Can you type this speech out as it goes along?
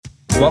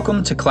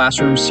Welcome to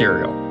Classroom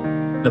Serial,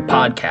 the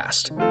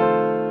podcast,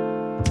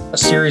 a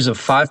series of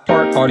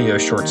 5-part audio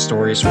short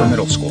stories for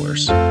middle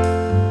schoolers.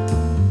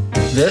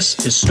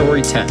 This is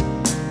Story 10,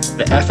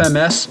 the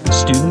FMS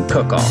Student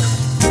Cook-Off.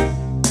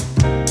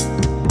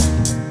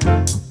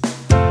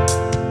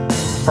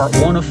 Part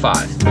 1 of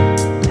 5,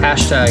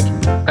 hashtag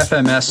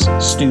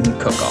FMS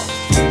Student Cook-Off.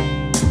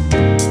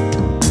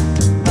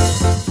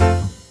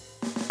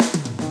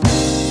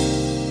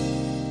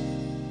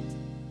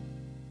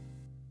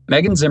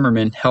 Megan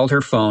Zimmerman held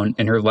her phone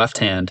in her left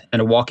hand and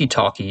a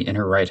walkie-talkie in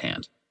her right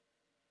hand.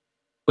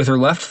 With her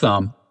left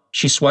thumb,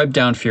 she swiped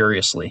down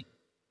furiously,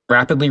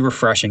 rapidly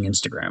refreshing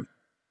Instagram.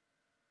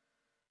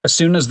 As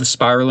soon as the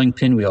spiraling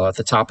pinwheel at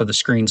the top of the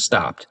screen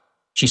stopped,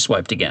 she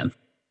swiped again.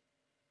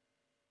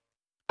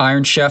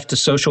 Iron Chef to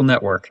Social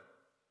Network,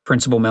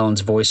 Principal Mellon's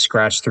voice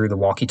scratched through the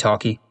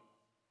walkie-talkie.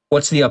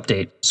 What's the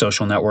update,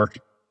 Social Network?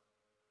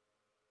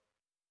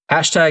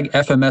 Hashtag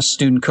FMS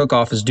Student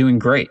Cook-Off is doing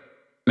great,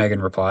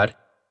 Megan replied.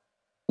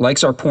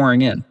 Likes are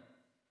pouring in.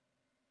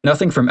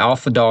 Nothing from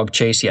Alpha Dog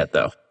Chase yet,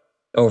 though.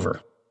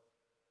 Over.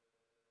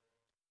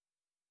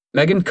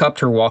 Megan cupped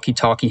her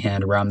walkie-talkie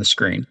hand around the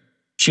screen,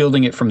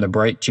 shielding it from the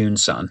bright June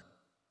sun.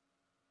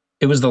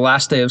 It was the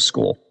last day of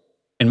school,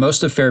 and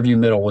most of Fairview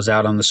Middle was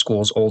out on the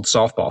school's old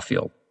softball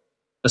field,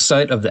 the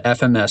site of the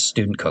FMS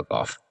Student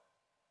Cook-Off.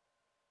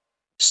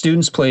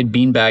 Students played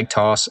beanbag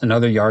toss and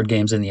other yard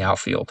games in the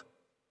outfield.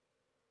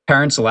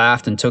 Parents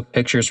laughed and took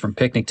pictures from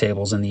picnic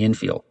tables in the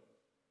infield.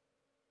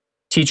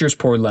 Teachers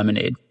poured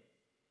lemonade.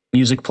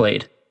 Music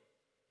played.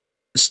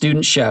 The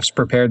student chefs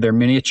prepared their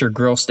miniature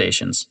grill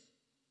stations.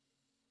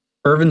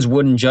 Irvin's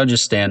wooden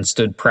judges' stand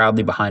stood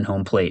proudly behind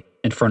home plate,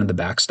 in front of the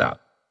backstop.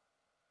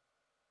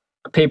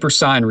 A paper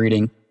sign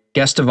reading,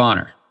 Guest of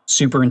Honor,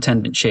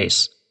 Superintendent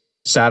Chase,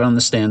 sat on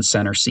the stand's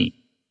center seat.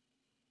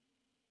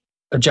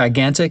 A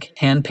gigantic,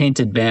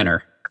 hand-painted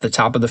banner at the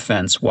top of the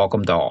fence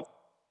welcomed all.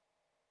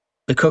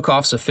 The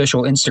cook-off's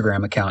official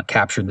Instagram account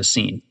captured the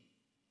scene.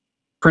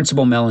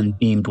 Principal Mellon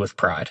beamed with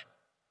pride.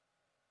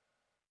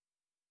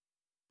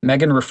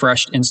 Megan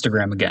refreshed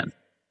Instagram again.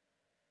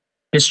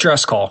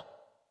 Distress call.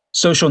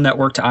 Social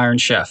Network to Iron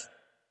Chef.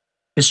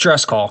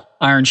 Distress call.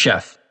 Iron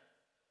Chef.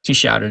 She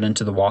shouted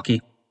into the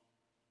walkie.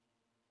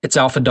 It's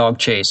Alpha Dog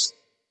Chase.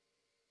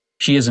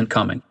 She isn't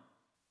coming.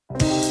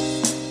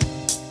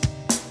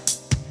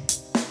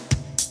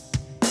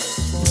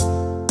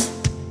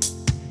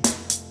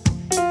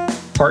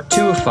 Part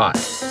 2 of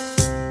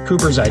 5.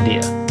 Cooper's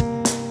idea.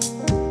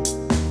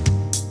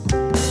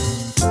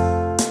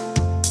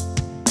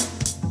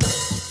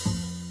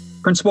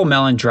 Principal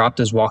Mellon dropped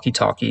his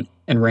walkie-talkie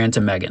and ran to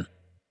Megan.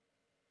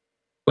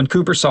 When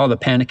Cooper saw the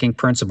panicking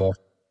principal,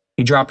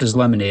 he dropped his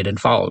lemonade and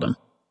followed him.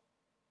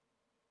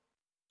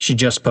 She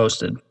just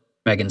posted,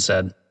 Megan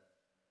said.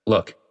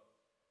 Look.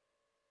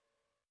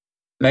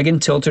 Megan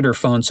tilted her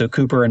phone so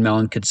Cooper and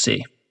Mellon could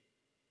see.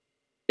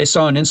 They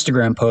saw an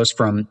Instagram post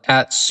from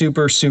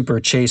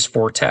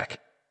 @SuperChase4Tech.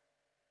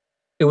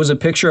 It was a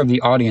picture of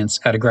the audience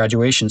at a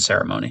graduation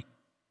ceremony.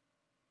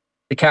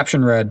 The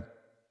caption read,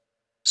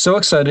 So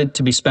excited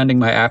to be spending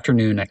my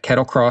afternoon at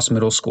Kettle Cross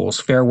Middle School's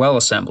farewell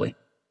assembly.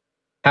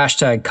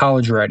 Hashtag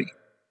college ready.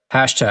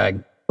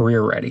 Hashtag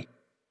career ready.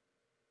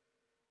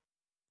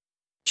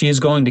 She is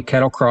going to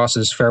Kettle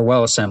Cross's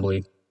farewell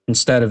assembly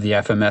instead of the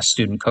FMS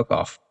student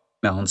cook-off,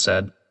 Mellon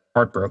said,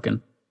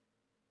 heartbroken.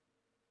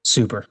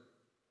 Super.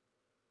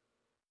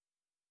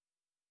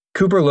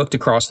 Cooper looked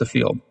across the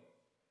field.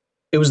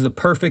 It was the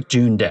perfect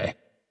June day.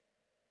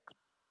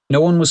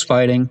 No one was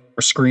fighting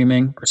or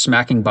screaming or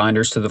smacking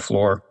binders to the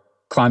floor,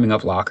 climbing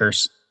up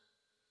lockers.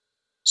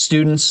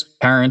 Students,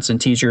 parents, and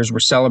teachers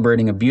were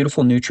celebrating a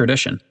beautiful new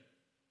tradition,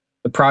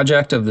 the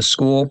project of the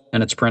school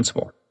and its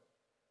principal.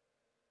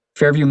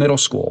 Fairview Middle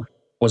School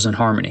was in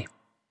harmony.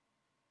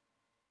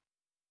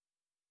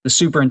 The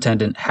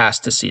superintendent has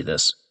to see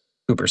this,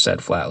 Cooper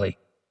said flatly.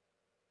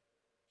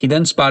 He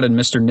then spotted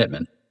Mr.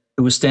 Nitman,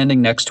 who was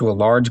standing next to a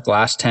large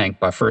glass tank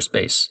by first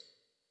base.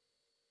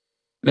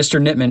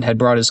 Mr. Nitman had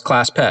brought his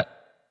class pet,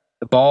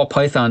 the ball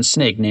python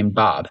snake named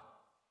Bob,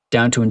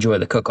 down to enjoy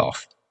the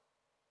cook-off.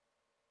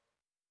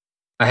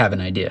 I have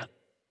an idea,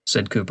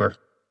 said Cooper.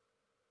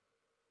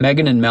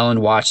 Megan and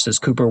Mellon watched as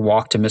Cooper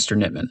walked to Mr.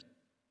 Nitman.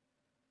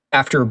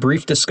 After a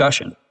brief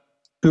discussion,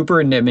 Cooper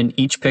and Nitman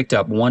each picked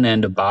up one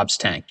end of Bob's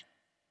tank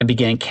and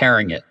began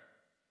carrying it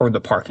toward the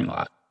parking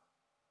lot.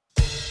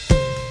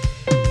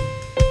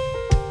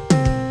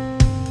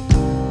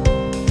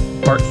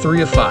 Part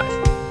 3 of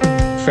 5.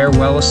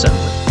 Farewell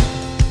Assembly.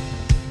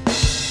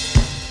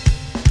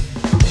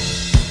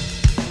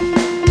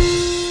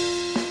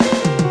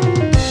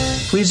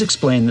 Please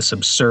explain this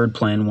absurd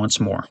plan once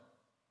more,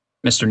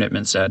 Mr.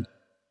 Nitman said.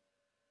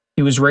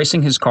 He was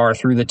racing his car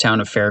through the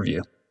town of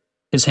Fairview,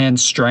 his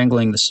hands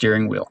strangling the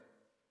steering wheel.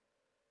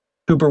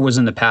 Cooper was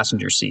in the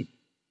passenger seat.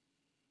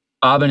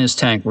 Bob and his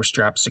tank were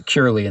strapped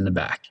securely in the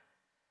back.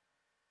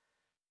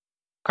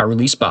 I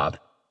release Bob.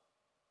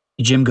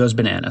 Jim goes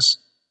bananas.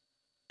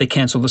 They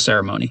cancel the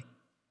ceremony.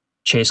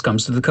 Chase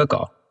comes to the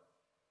cook-off,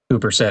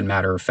 Cooper said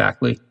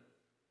matter-of-factly.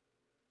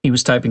 He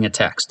was typing a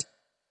text.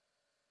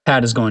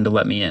 Pat is going to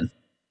let me in.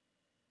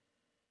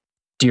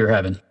 Dear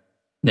heaven,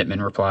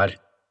 Nitman replied.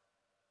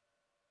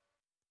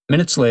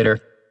 Minutes later,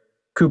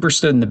 Cooper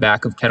stood in the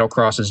back of Kettle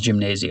Cross's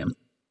gymnasium,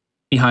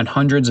 behind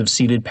hundreds of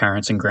seated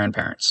parents and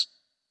grandparents.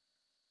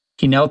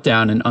 He knelt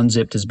down and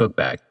unzipped his book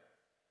bag.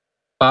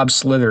 Bob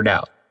slithered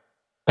out,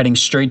 heading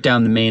straight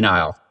down the main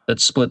aisle that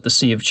split the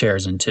sea of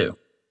chairs in two.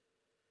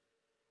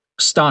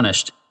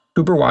 Astonished,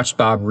 Cooper watched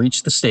Bob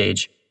reach the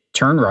stage,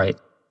 turn right,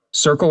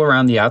 circle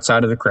around the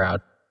outside of the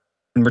crowd,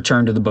 and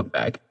return to the book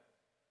bag.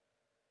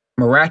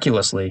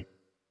 Miraculously,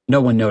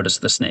 no one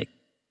noticed the snake.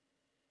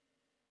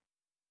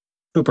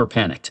 Cooper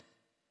panicked.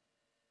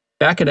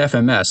 Back at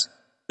FMS,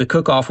 the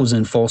cook-off was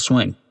in full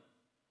swing.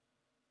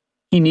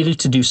 He needed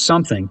to do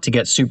something to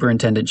get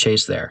Superintendent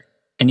Chase there,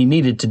 and he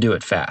needed to do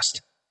it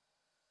fast.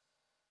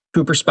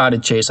 Cooper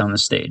spotted Chase on the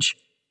stage.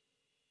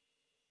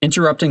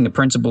 Interrupting the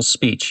principal's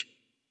speech,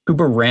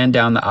 Cooper ran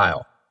down the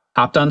aisle,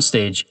 hopped on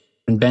stage,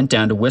 and bent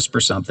down to whisper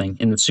something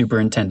in the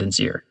superintendent's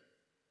ear.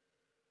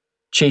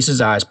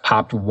 Chase's eyes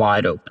popped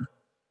wide open.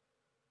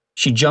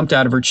 She jumped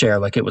out of her chair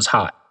like it was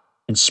hot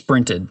and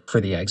sprinted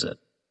for the exit.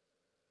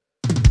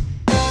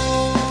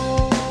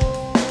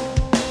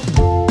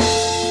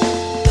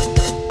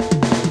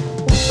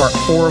 Part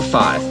 4 of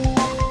 5.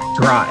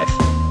 Drive.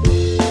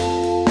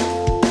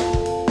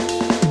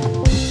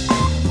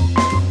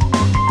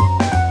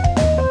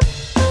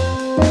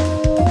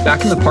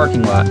 Back in the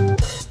parking lot,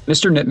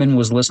 Mr. Nitman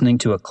was listening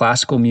to a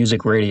classical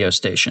music radio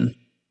station,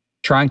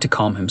 trying to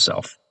calm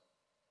himself.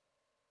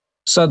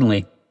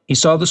 Suddenly, he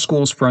saw the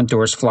school's front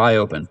doors fly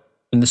open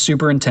and the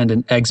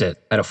superintendent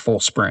exit at a full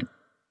sprint,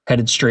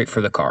 headed straight for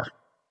the car.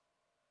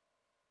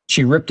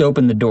 She ripped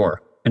open the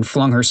door and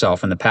flung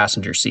herself in the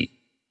passenger seat.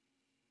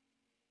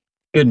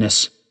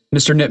 Goodness,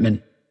 Mr.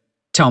 Nitman,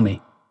 tell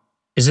me,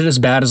 is it as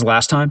bad as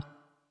last time?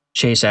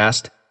 Chase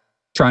asked,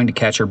 trying to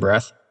catch her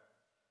breath.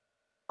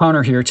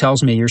 Connor here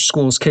tells me your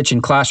school's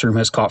kitchen classroom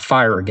has caught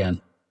fire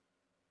again.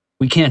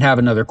 We can't have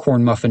another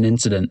corn muffin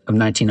incident of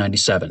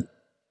 1997.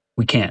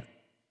 We can't.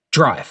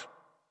 Drive.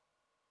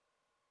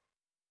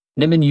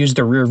 Nitman used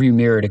the rearview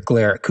mirror to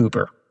glare at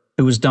Cooper,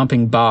 who was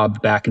dumping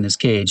Bob back in his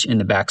cage in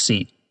the back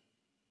seat.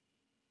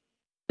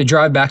 The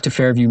drive back to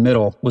Fairview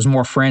Middle was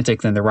more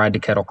frantic than the ride to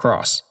Kettle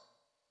Cross.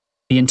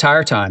 The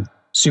entire time,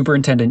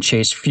 Superintendent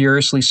Chase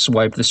furiously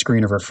swiped the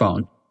screen of her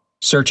phone,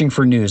 searching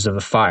for news of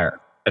the fire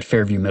at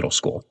Fairview Middle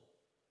School.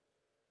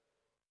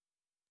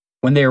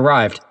 When they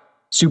arrived,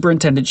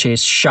 Superintendent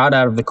Chase shot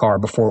out of the car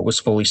before it was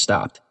fully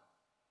stopped.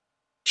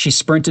 She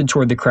sprinted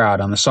toward the crowd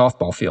on the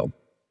softball field,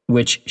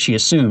 which, she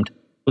assumed,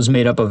 was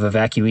made up of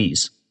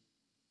evacuees.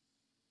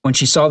 When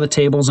she saw the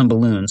tables and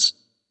balloons,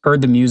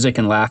 heard the music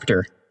and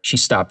laughter, she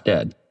stopped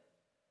dead.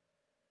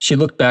 She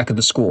looked back at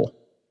the school,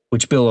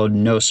 which billowed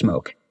no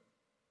smoke.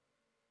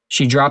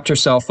 She dropped her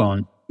cell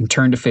phone and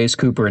turned to face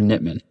Cooper and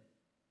Nitman,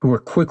 who were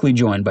quickly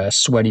joined by a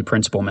sweaty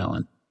Principal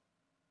Mellon.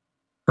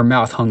 Her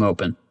mouth hung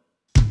open.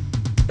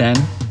 Then,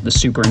 the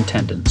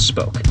superintendent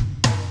spoke.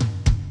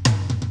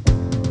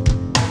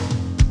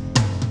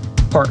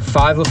 Part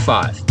 5 of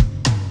 5.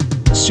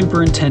 The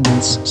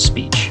Superintendent's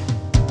Speech.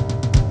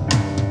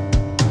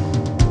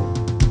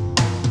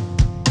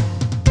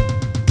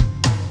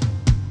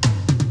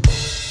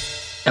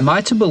 Am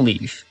I to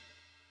believe,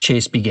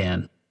 Chase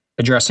began,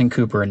 addressing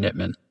Cooper and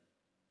Nitman,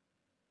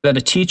 that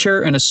a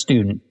teacher and a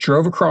student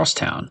drove across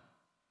town,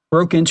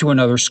 broke into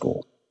another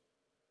school,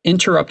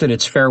 interrupted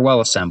its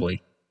farewell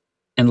assembly,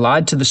 and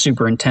lied to the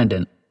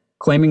superintendent,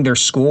 claiming their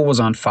school was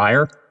on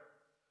fire,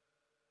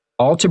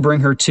 all to bring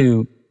her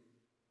to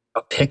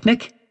a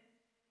picnic?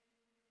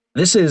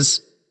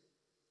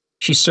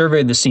 She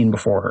surveyed the scene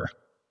before her.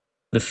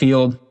 The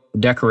field, the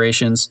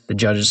decorations, the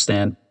judges'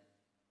 stand.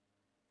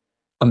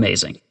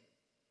 Amazing.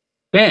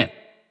 Dan!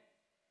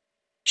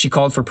 She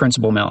called for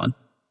Principal Mellon.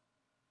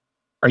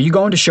 Are you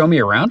going to show me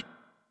around?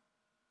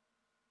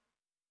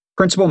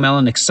 Principal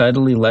Mellon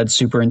excitedly led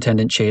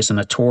Superintendent Chase on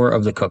a tour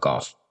of the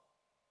cook-off.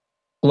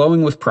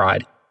 Glowing with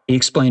pride, he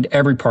explained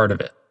every part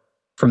of it,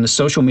 from the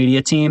social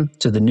media team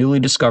to the newly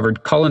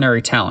discovered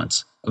culinary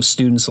talents of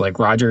students like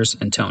Rogers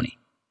and Tony.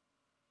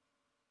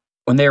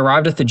 When they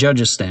arrived at the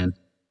judges' stand,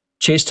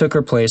 Chase took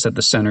her place at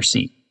the center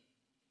seat.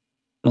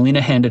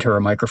 Melina handed her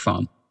a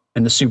microphone,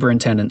 and the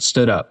superintendent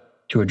stood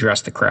up to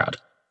address the crowd.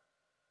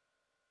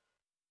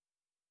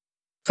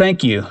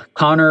 Thank you,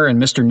 Connor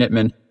and Mr.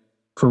 Nitman,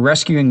 for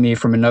rescuing me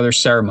from another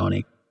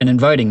ceremony and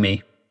inviting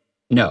me,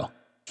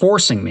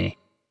 forcing me,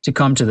 to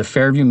come to the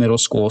Fairview Middle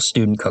School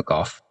student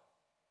cook-off.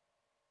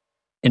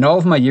 In all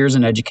of my years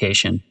in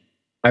education,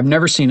 I've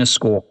never seen a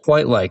school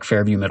quite like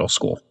Fairview Middle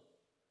School.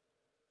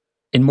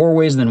 In more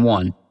ways than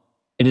one,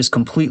 it is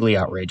completely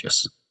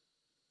outrageous.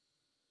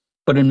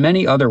 But in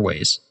many other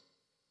ways,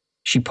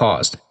 she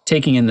paused,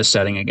 taking in the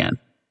setting again.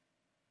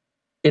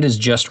 It is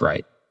just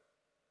right.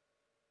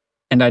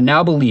 And I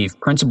now believe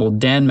Principal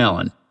Dan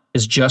Mellon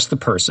is just the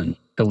person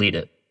to lead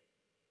it.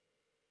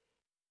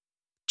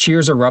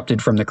 Cheers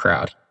erupted from the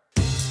crowd.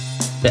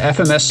 The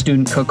FMS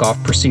student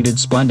cook-off proceeded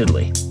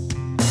splendidly.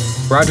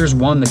 Rogers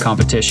won the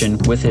competition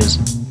with his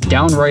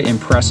downright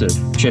impressive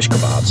shish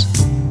kebabs.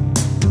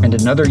 And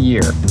another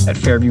year at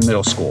Fairview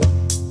Middle School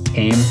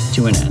came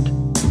to an end.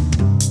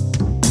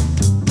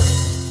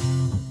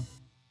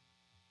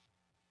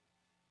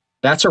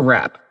 That's a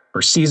wrap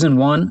for Season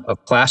 1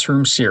 of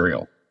Classroom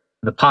Serial,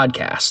 the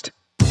podcast.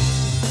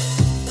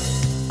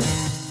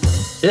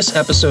 This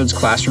episode's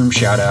classroom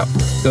shout-out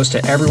goes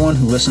to everyone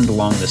who listened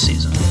along this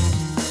season.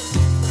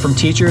 From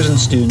teachers and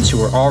students who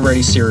were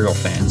already Serial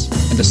fans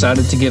and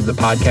decided to give the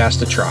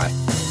podcast a try,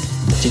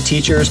 to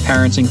teachers,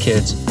 parents, and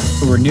kids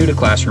who were new to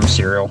Classroom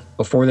Serial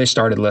before they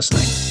started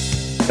listening.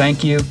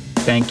 Thank you,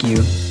 thank you,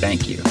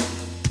 thank you.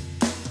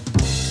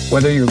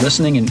 Whether you're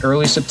listening in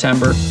early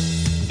September,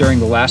 during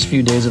the last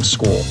few days of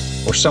school,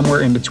 or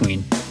somewhere in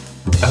between,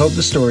 I hope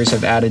the stories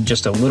have added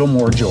just a little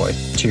more joy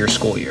to your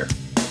school year.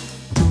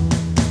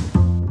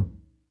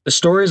 The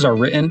stories are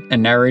written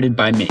and narrated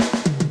by me,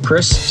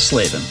 Chris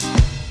Slavin.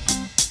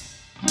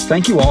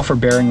 Thank you all for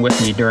bearing with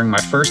me during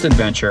my first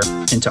adventure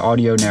into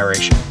audio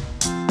narration.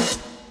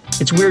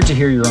 It's weird to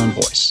hear your own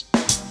voice,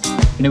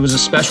 and it was a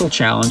special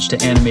challenge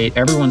to animate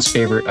everyone's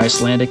favorite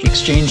Icelandic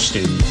exchange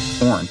student,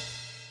 Orn.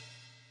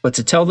 But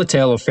to tell the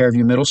tale of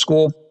Fairview Middle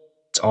School,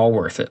 it's all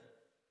worth it.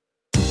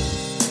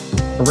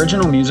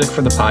 Original music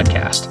for the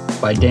podcast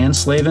by Dan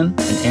Slavin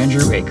and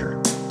Andrew Aker.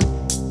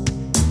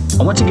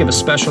 I want to give a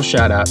special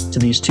shout out to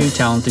these two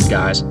talented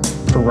guys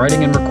for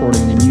writing and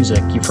recording the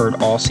music you've heard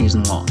all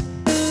season long.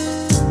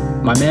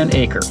 My man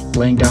Aker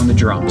laying down the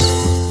drums,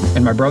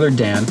 and my brother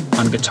Dan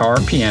on guitar,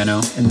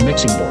 piano, and the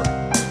mixing board,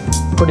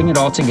 putting it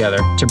all together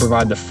to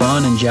provide the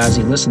fun and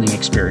jazzy listening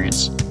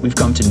experience we've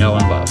come to know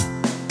and love.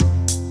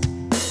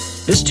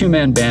 This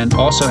two-man band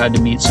also had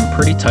to meet some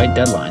pretty tight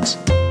deadlines,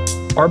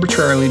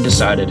 arbitrarily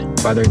decided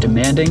by their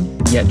demanding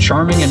yet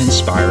charming and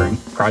inspiring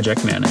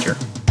project manager.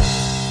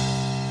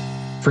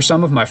 For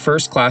some of my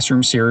first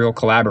Classroom Serial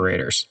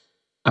collaborators,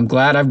 I'm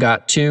glad I've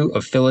got two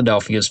of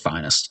Philadelphia's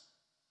finest.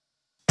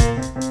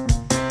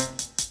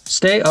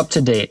 Stay up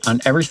to date on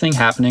everything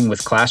happening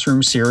with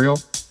Classroom Serial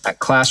at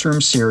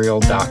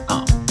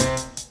classroomserial.com.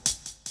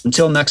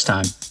 Until next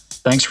time,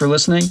 thanks for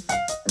listening,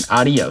 and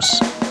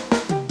adios.